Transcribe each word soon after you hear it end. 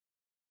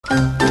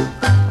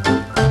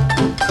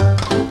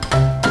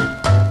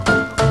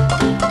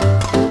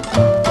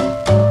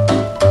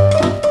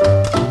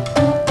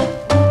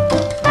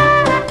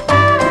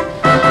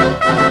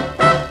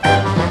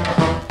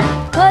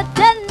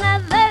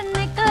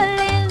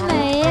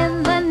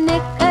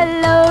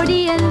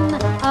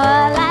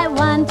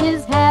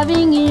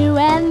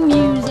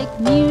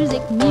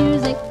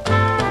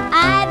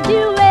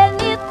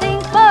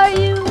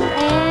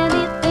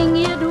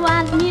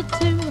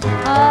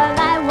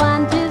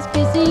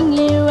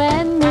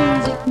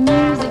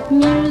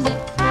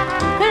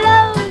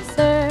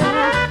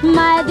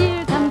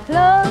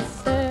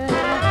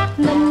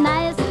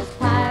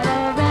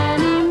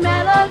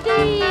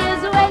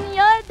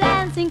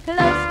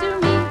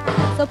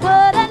So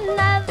put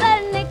another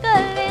nickel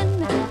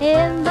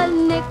in the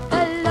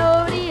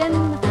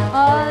Nickelodeon.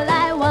 All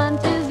I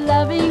want is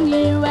loving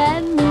you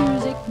and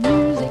music,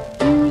 music,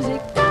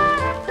 music.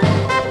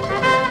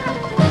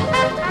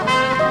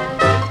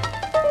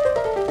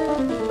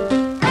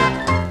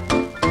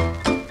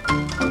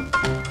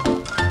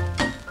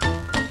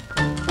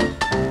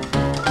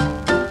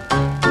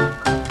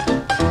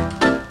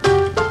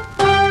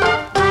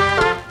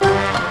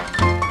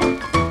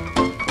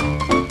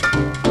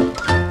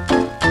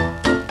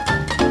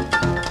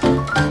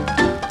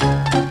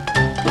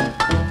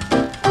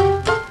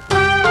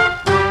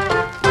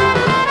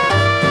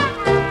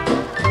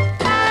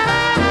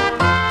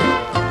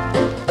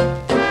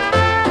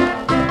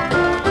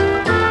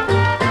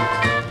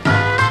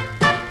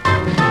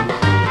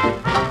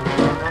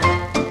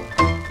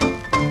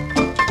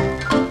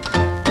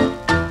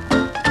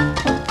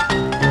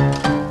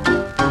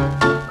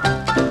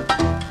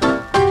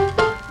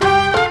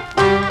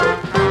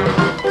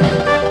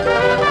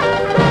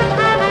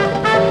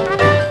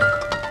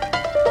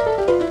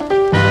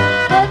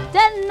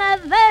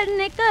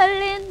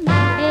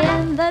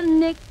 In the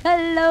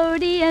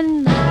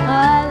Nickelodeon,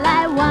 all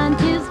I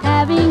want is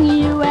having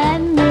you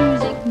and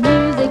music,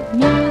 music,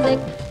 music.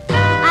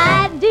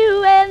 I'd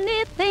do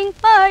anything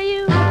for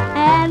you,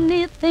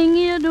 anything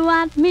you'd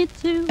want me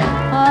to.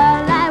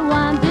 All I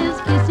want